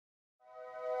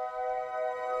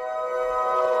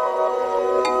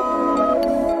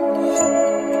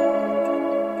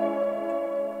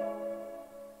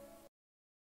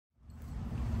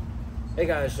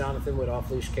Hey guys, Jonathan with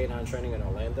Off-Leash K9 Training in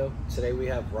Orlando. Today we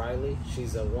have Riley.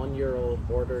 She's a 1-year-old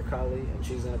border collie and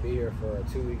she's going to be here for a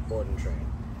 2-week boarding train.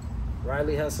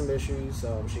 Riley has some issues.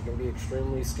 She can be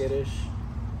extremely skittish,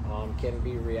 can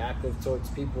be reactive towards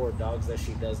people or dogs that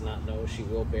she does not know. She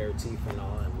will bare teeth and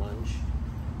gnaw and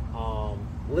lunge.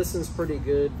 Listens pretty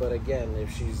good, but again,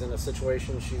 if she's in a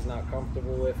situation she's not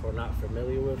comfortable with or not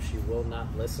familiar with, she will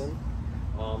not listen.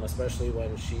 Especially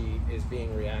when she is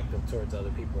being reactive towards other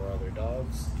people or other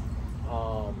dogs.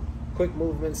 Quick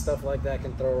movements, stuff like that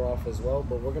can throw her off as well,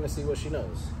 but we're gonna see what she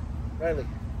knows. Riley,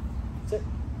 sit.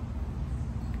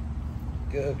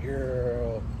 Good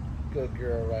girl. Good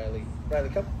girl, Riley. Riley,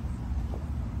 come.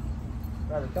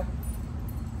 Riley, come.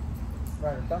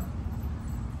 Riley, come.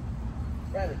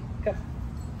 Riley, come.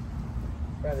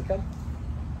 Riley, come.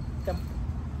 Come.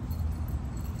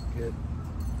 Good.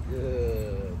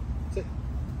 Good. Sit.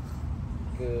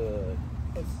 Good.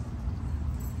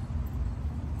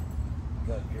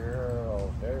 Good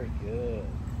girl. Very good.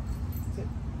 Sit.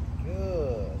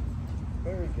 Good.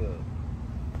 Very good.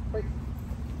 Great.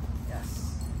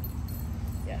 Yes.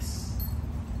 Yes.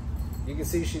 You can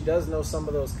see she does know some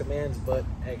of those commands, but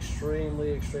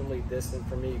extremely distant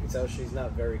from me. You can tell she's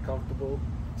not very comfortable.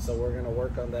 So we're going to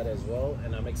work on that as well.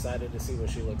 And I'm excited to see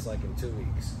what she looks like in 2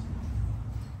 weeks.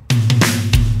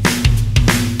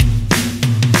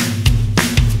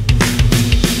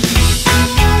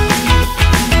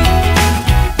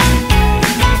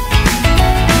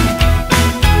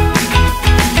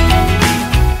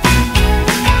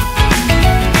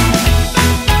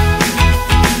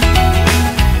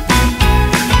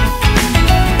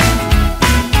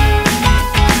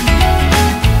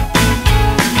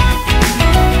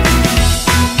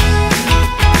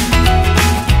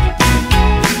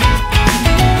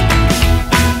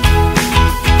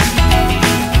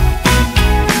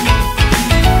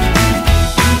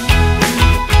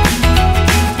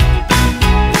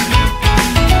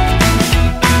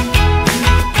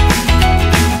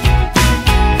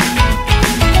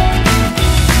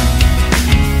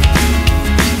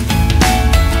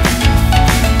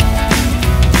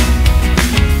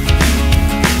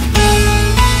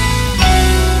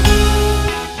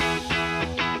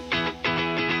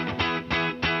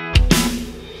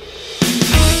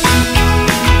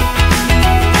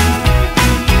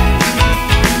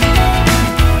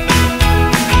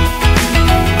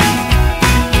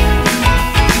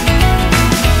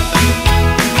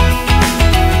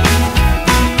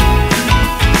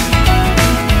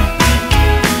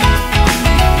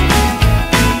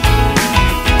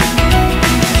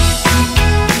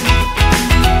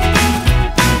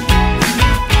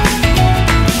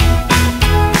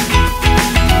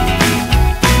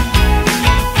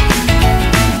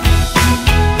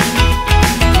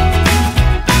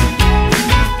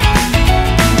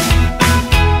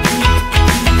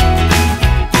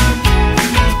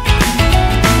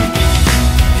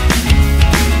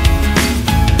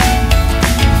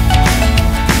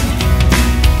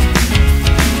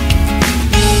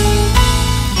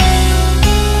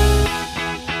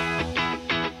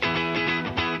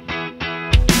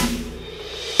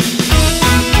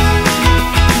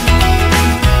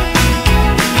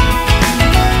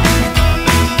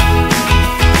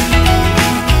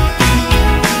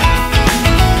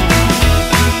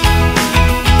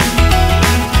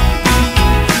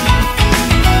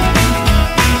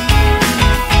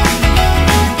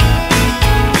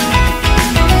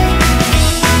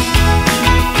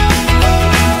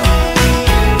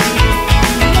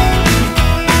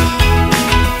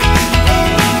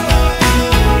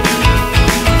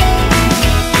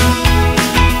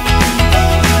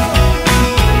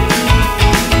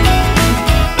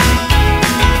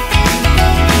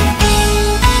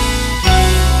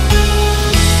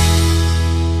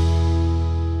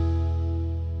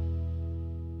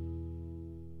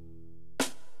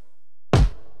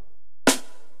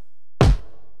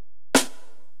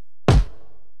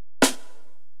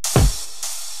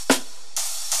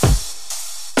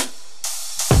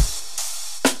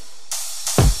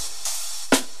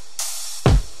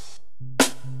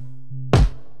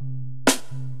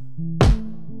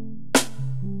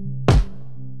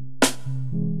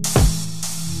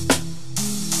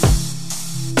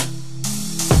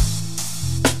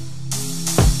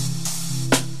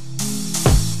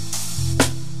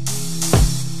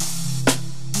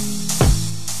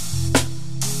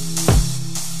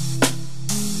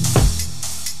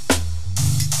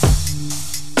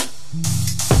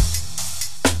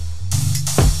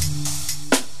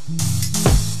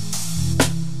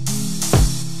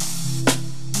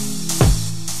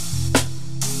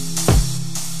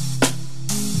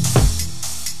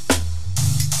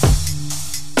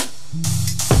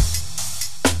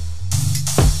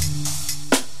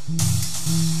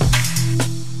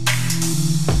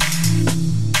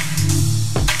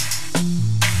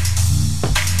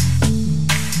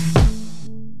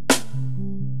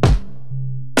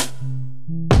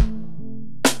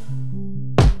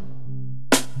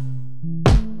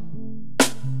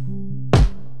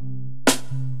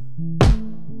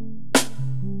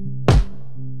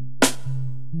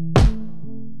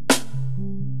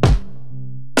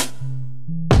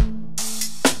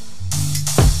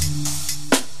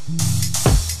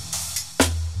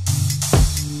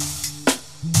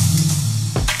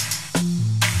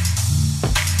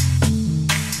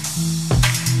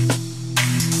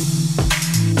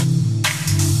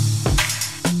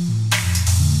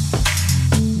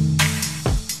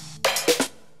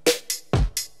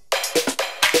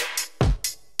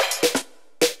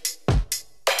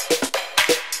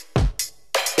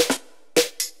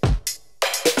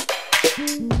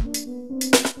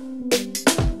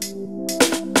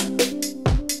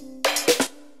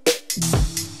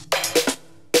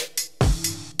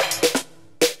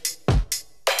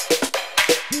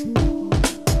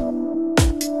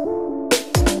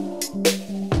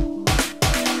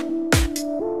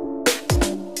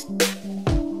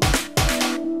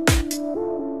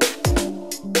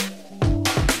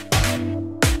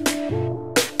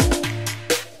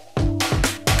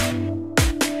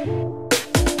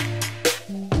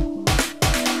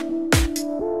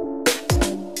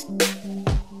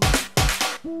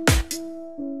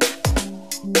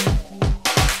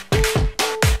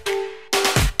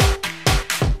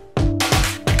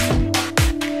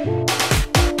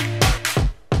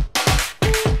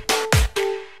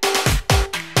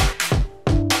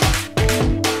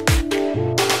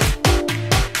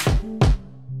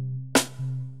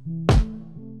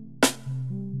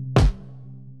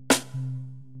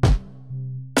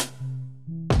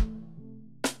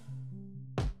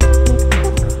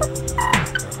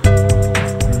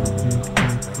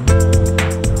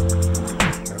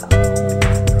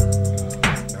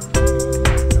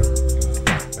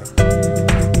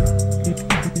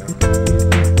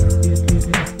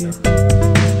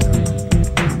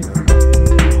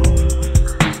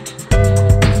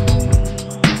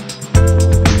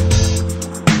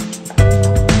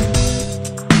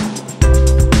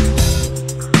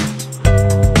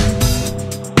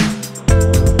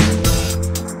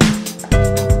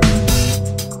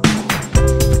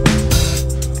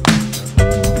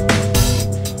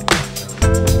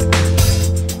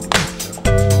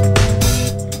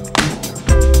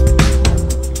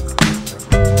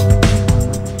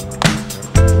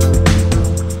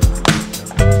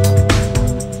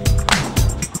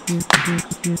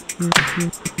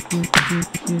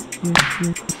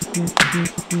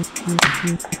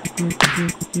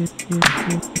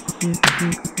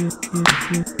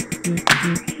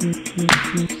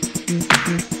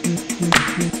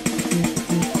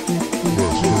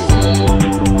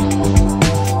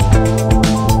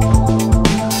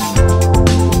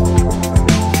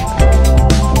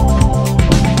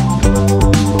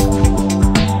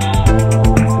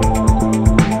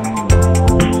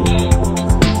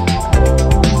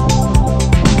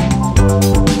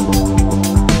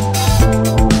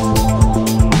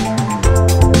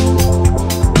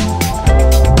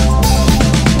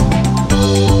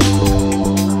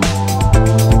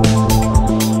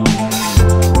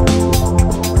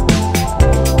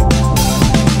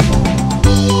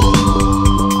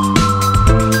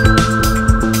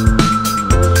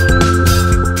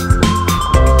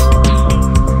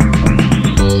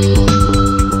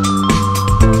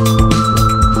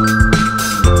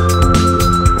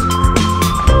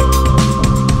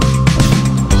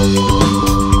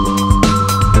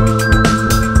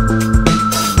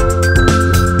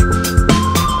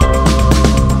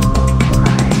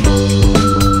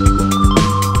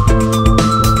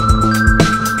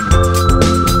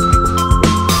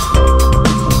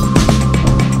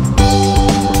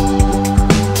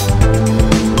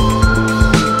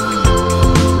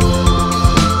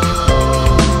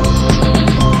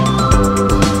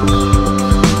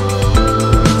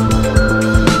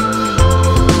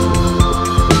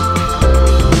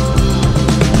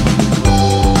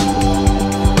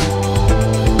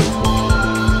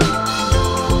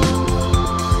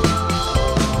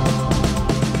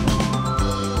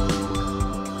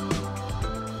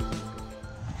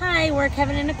 We're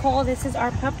Kevin and Nicole. This is our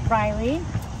pup Riley.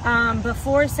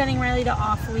 Before sending Riley to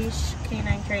Off-Leash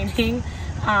K9 Training,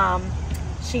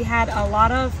 she had a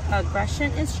lot of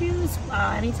aggression issues.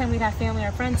 Anytime we'd have family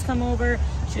or friends come over,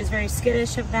 she was very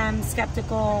skittish of them,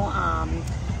 skeptical.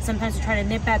 Sometimes we'd try to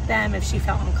nip at them if she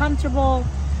felt uncomfortable.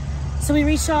 So we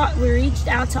reached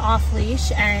out to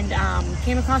Off-Leash and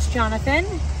came across Jonathan,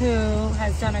 who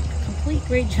has done a complete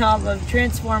great job of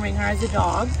transforming her as a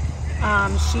dog.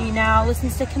 She now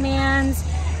listens to commands.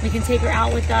 We can take her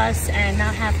out with us and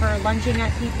not have her lunging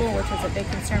at people, which was a big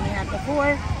concern we had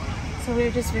before. So we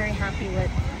were just very happy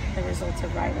with the results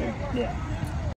of Riley. Yeah.